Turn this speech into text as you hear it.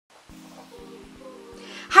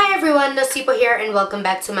Hi everyone, Nosipho here and welcome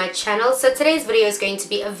back to my channel. So today's video is going to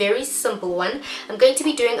be a very simple one. I'm going to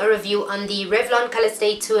be doing a review on the Revlon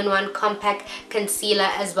ColorStay 2-in-1 Compact Concealer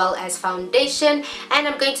as well as foundation, and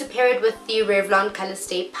I'm going to pair it with the Revlon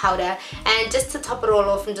ColorStay powder. And just to top it all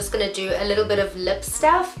off, I'm just going to do a little bit of lip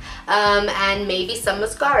stuff and maybe some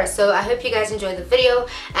mascara. So I hope you guys enjoy the video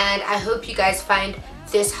and I hope you guys find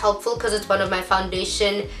this helpful because it's one of my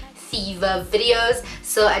foundation fever videos.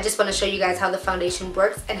 So I just want to show you guys how the foundation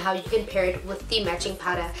works and how you can pair it with the matching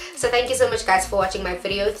powder. So thank you so much guys for watching my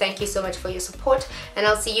video. Thank you so much for your support and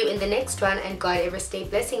I'll see you in the next one, and God ever stay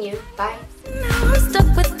blessing you. Bye.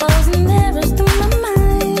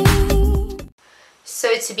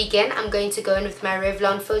 So to begin, I'm going to go in with my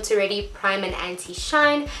Revlon Photo Ready Prime and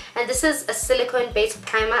Anti-Shine, and this is a silicone based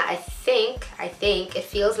primer. I think it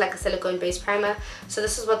feels like a silicone based primer. So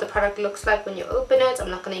this is what the product looks like when you open it. I'm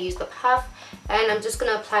not going to use the puff, and I'm just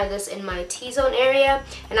going to apply this in my T-zone area,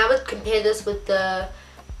 and I would compare this with the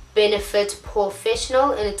Benefit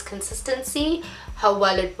Professional in its consistency, how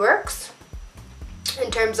well it works in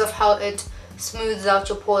terms of how it smooths out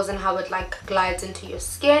your pores and how it like glides into your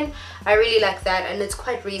skin. I really like that, and it's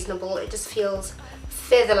quite reasonable. It just feels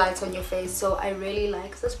feather light on your face, so I really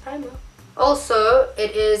like this primer. Also,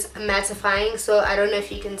 it is mattifying, so I don't know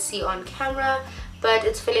if you can see on camera, but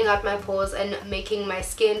it's filling out my pores and making my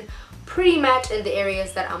skin pretty matte in the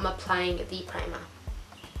areas that I'm applying the primer.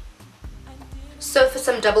 So for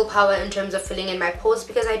some double power in terms of filling in my pores,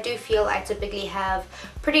 because I do feel I typically have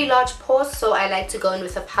pretty large pores, so I like to go in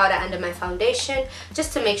with a powder under my foundation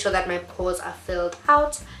just to make sure that my pores are filled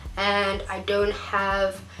out and I don't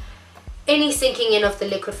have any sinking in of the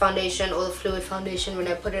liquid foundation or the fluid foundation when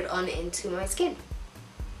I put it on into my skin.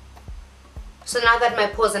 So now that my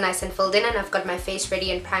pores are nice and filled in and I've got my face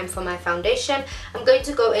ready and primed for my foundation, I'm going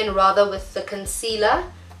to go in rather with the concealer.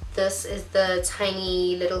 This is the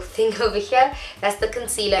tiny little thing over here. That's the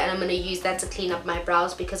concealer, and I'm going to use that to clean up my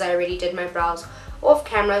brows because I already did my brows off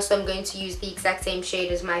camera. So I'm going to use the exact same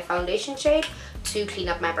shade as my foundation shade to clean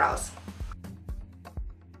up my brows.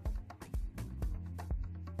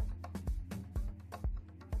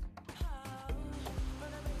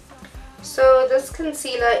 So this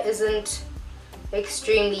concealer isn't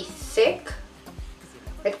extremely thick.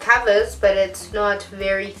 It covers, but it's not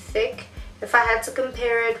very thick. If I had to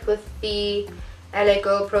compare it with the LA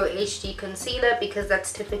Girl Pro HD concealer, because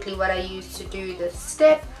that's typically what I use to do this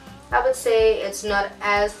step, I would say it's not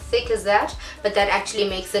as thick as that, but that actually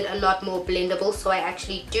makes it a lot more blendable, so I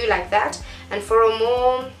actually do like that. And for a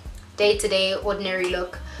more day-to-day ordinary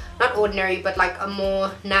look, not ordinary but like a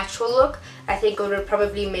more natural look, I think it would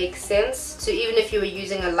probably make sense to, even if you were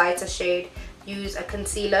using a lighter shade, use a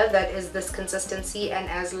concealer that is this consistency and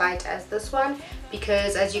as light as this one,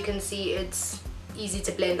 because as you can see it's easy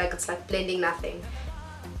to blend, like it's like blending nothing.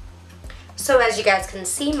 So as you guys can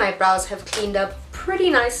see, my brows have cleaned up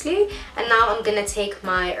pretty nicely, and now I'm gonna take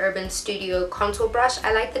my Urban Studio contour brush.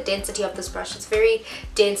 I like the density of this brush. It's very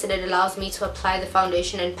dense and it allows me to apply the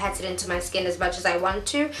foundation and pat it into my skin as much as I want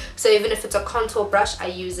to. So even if it's a contour brush, I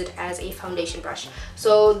use it as a foundation brush.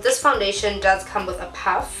 So this foundation does come with a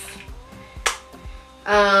puff.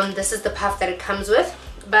 This is the puff that it comes with,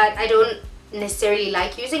 but I don't necessarily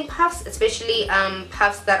like using puffs, especially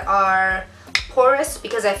puffs that are porous,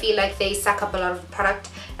 because I feel like they suck up a lot of the product,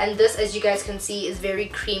 and this, as you guys can see, is very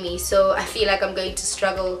creamy, so I feel like I'm going to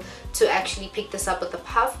struggle to actually pick this up with a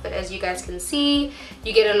puff. But as you guys can see,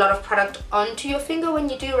 you get a lot of product onto your finger when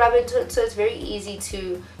you do rub into it, so it's very easy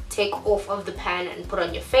to take off of the pan and put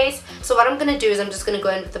on your face. So what I'm going to do is I'm just going to go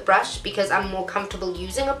in with the brush because I'm more comfortable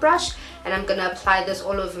using a brush, and I'm going to apply this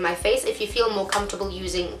all over my face. If you feel more comfortable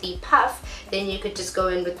using the puff, then you could just go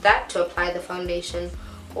in with that to apply the foundation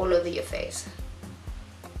all over your face.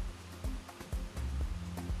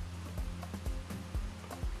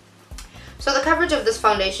 So the coverage of this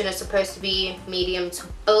foundation is supposed to be medium to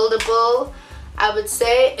buildable, I would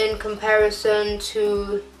say, in comparison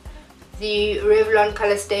to the Revlon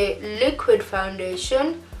ColorStay liquid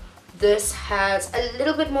foundation. This has a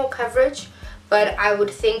little bit more coverage, but I would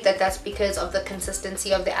think that that's because of the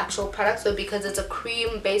consistency of the actual product. So because it's a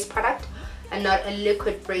cream based product and not a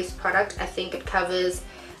liquid based product, I think it covers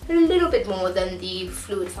a little bit more than the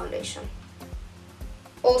fluid foundation.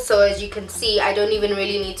 Also, as you can see, I don't even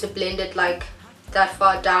really need to blend it like that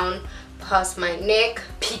far down past my neck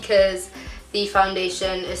because the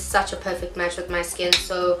foundation is such a perfect match with my skin,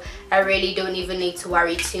 so I really don't even need to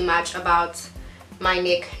worry too much about my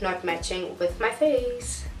neck not matching with my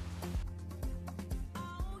face.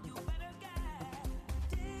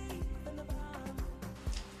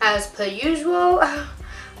 As per usual,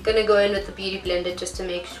 Gonna go in with the beauty blender just to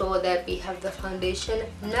make sure that we have the foundation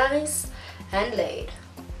nice and laid.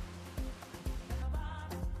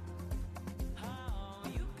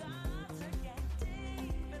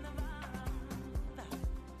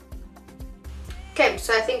 Okay,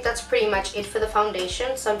 so I think that's pretty much it for the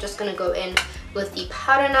foundation. So I'm just gonna go in with the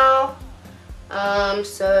powder now.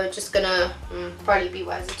 So just gonna probably be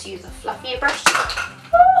wiser to use a fluffier brush.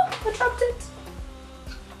 Oh, I dropped it.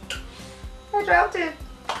 I dropped it.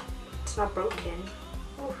 It's not broken.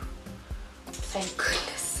 Ooh, thank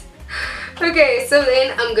goodness. Okay, so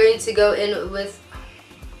then I'm going to go in with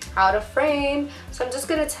out of frame. So I'm just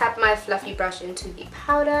gonna tap my fluffy brush into the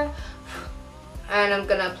powder, and I'm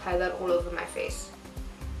gonna apply that all over my face.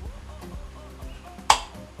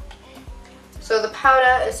 So the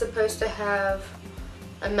powder is supposed to have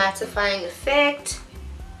a mattifying effect,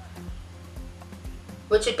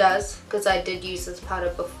 which it does, because I did use this powder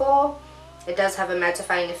before. It does have a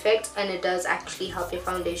mattifying effect, and it does actually help your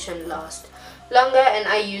foundation last longer. And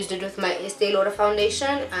I used it with my Estee Lauder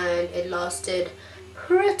foundation, and it lasted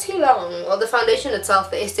pretty long. Well, the foundation itself,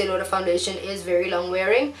 the Estee Lauder foundation, is very long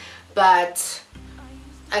wearing, but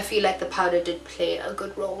I feel like the powder did play a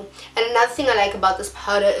good role. And another thing I like about this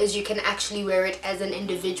powder is you can actually wear it as an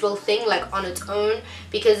individual thing, like on its own,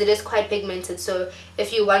 because it is quite pigmented. So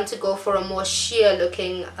if you want to go for a more sheer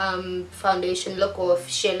looking foundation look or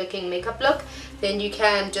sheer looking makeup look, then you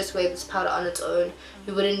can just wear this powder on its own.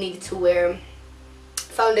 You wouldn't need to wear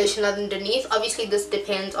foundation underneath. Obviously this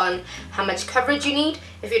depends on how much coverage you need.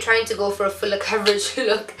 If you're trying to go for a fuller coverage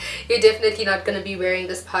look, you're definitely not going to be wearing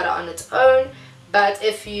this powder on its own. But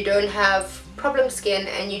if you don't have problem skin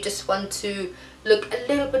and you just want to look a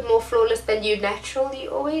little bit more flawless than you naturally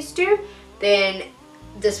always do, then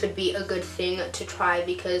this would be a good thing to try,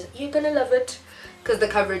 because you're gonna love it, because the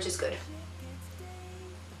coverage is good.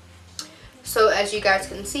 So as you guys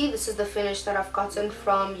can see, this is the finish that I've gotten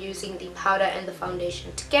from using the powder and the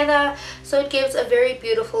foundation together. So it gives a very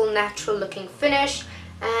beautiful natural looking finish,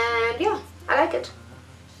 and yeah, I like it.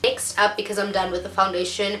 Next up, because I'm done with the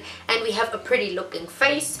foundation and we have a pretty looking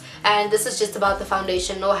face, and this is just about the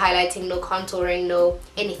foundation, no highlighting, no contouring, no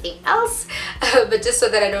anything else, but just so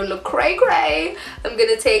that I don't look cray cray, I'm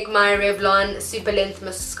gonna take my Revlon super length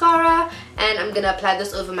mascara and I'm gonna apply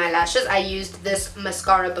this over my lashes. I used this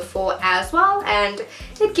mascara before as well, and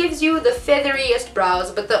it gives you the featheriest brows,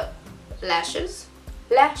 but the lashes,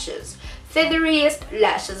 featheriest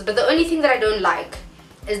lashes. But the only thing that I don't like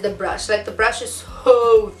is the brush. Like, the brush is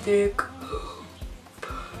so thick,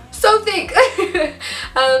 so thick.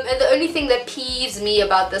 And the only thing that peeves me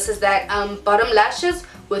about this is that bottom lashes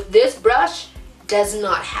with this brush does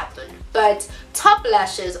not happen, but top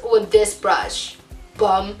lashes with this brush,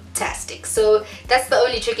 bomb-tastic. So that's the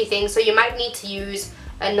only tricky thing. So you might need to use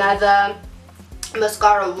another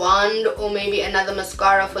mascara wand, or maybe another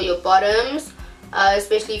mascara for your bottoms,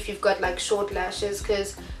 especially if you've got like short lashes,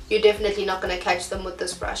 because you're definitely not going to catch them with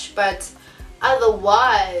this brush. But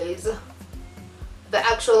otherwise, the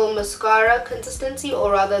actual mascara consistency,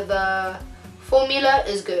 or rather the formula,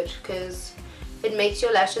 is good, because it makes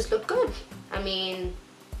your lashes look good. I mean,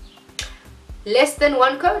 less than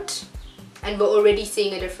one coat and we're already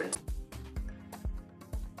seeing a difference.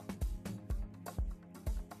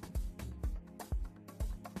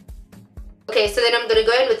 Okay, so then I'm going to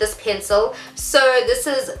go in with this pencil. So this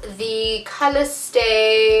is the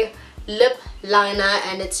ColorStay lip liner,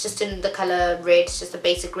 and it's just in the color red. It's just a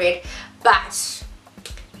basic red. But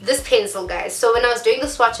this pencil, guys, so when I was doing the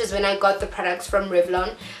swatches, when I got the products from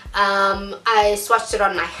Revlon, I swatched it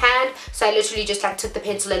on my hand. So I literally just like took the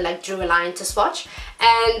pencil and like drew a line to swatch.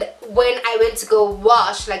 And when I went to go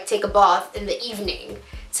wash, like take a bath in the evening,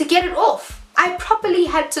 to get it off, I properly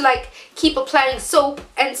had to like keep applying soap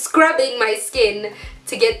and scrubbing my skin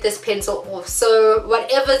to get this pencil off. So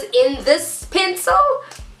whatever's in this pencil,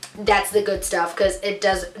 that's the good stuff, because it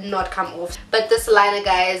does not come off. But this liner,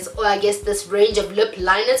 guys, or I guess this range of lip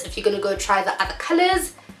liners, if you're gonna go try the other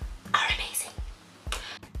colors, are amazing.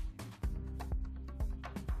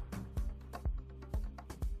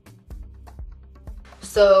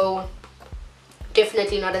 So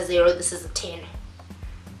definitely not a 0, this is a 10.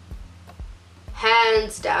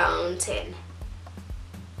 Hands down 10.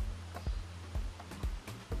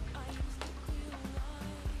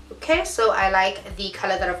 Okay, so I like the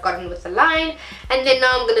color that I've gotten with the line. And then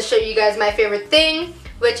now I'm going to show you guys my favorite thing,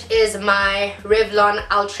 which is my Revlon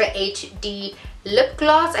Ultra HD lip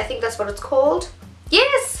gloss. I think that's what it's called.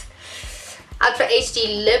 Yes! Ultra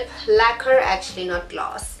HD lip lacquer. Actually, not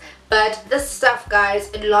gloss. But this stuff, guys,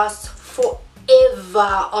 it lasts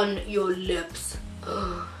forever on your lips.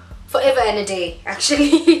 forever and a day,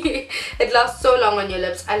 actually. It lasts so long on your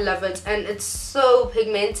lips. I love it, and it's so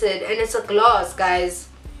pigmented, and it's a gloss, guys.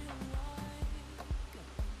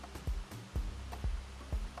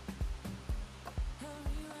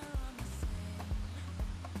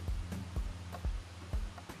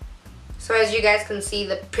 So as you guys can see,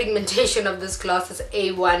 the pigmentation of this gloss is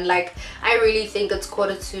A1. Like, I really think it's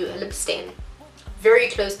quarter to a lip stain. Very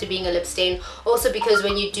close to being a lip stain. Also because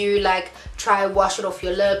when you do like try wash it off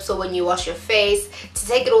your lips, or when you wash your face, to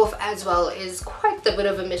take it off as well is quite a bit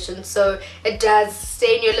of a mission. So it does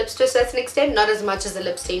stain your lips to a certain extent, not as much as a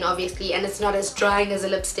lip stain obviously, and it's not as drying as a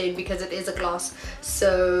lip stain because it is a gloss.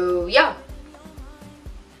 So yeah,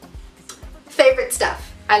 favorite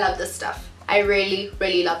stuff. I love this stuff. I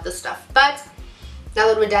really love this stuff. But now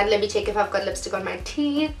that we're done, let me check if I've got lipstick on my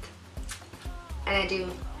teeth. And I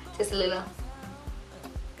do, just a little.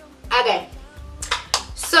 Okay,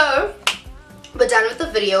 so we're done with the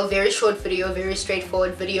video. Very short video, very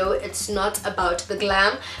straightforward video. It's not about the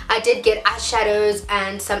glam. I did get eyeshadows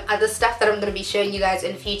and some other stuff that I'm going to be showing you guys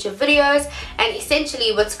in future videos. And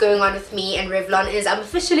essentially what's going on with me and Revlon is I'm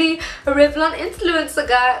officially a Revlon influencer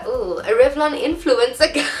guy. Ooh, a Revlon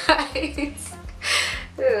influencer guys.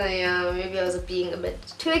 Yeah, maybe I was being a bit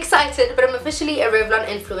too excited, but I'm officially a Revlon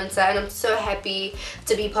influencer, and I'm so happy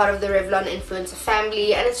to be part of the Revlon influencer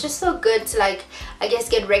family. And it's just so good to, like, I guess,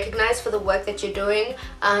 get recognized for the work that you're doing,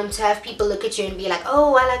 to have people look at you and be like,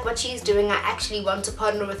 oh, I like what she's doing, I actually want to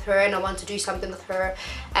partner with her and I want to do something with her.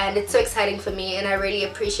 And it's so exciting for me, and I really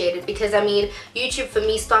appreciate it, because I mean, YouTube for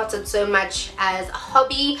me started so much as a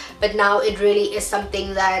hobby, but now it really is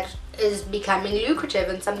something that is becoming lucrative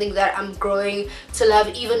and something that I'm growing to love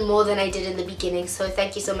even more than I did in the beginning. So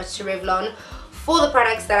thank you so much to Revlon for the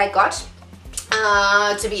products that I got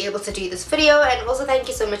to be able to do this video, and also thank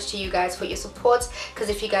you so much to you guys for your support, because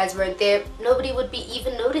if you guys weren't there, nobody would be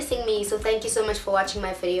even noticing me. So thank you so much for watching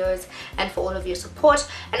my videos and for all of your support,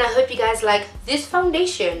 and I hope you guys like this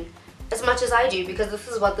foundation as much as I do, because this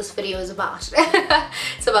is what this video is about.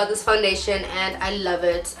 It's about this foundation, and I love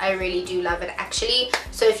it. I really do love it, actually.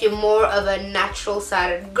 So if you're more of a natural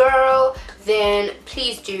sided girl, then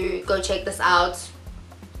please do go check this out.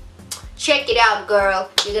 Check it out,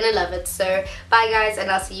 girl. You're gonna love it. So bye guys,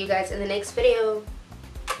 and I'll see you guys in the next video.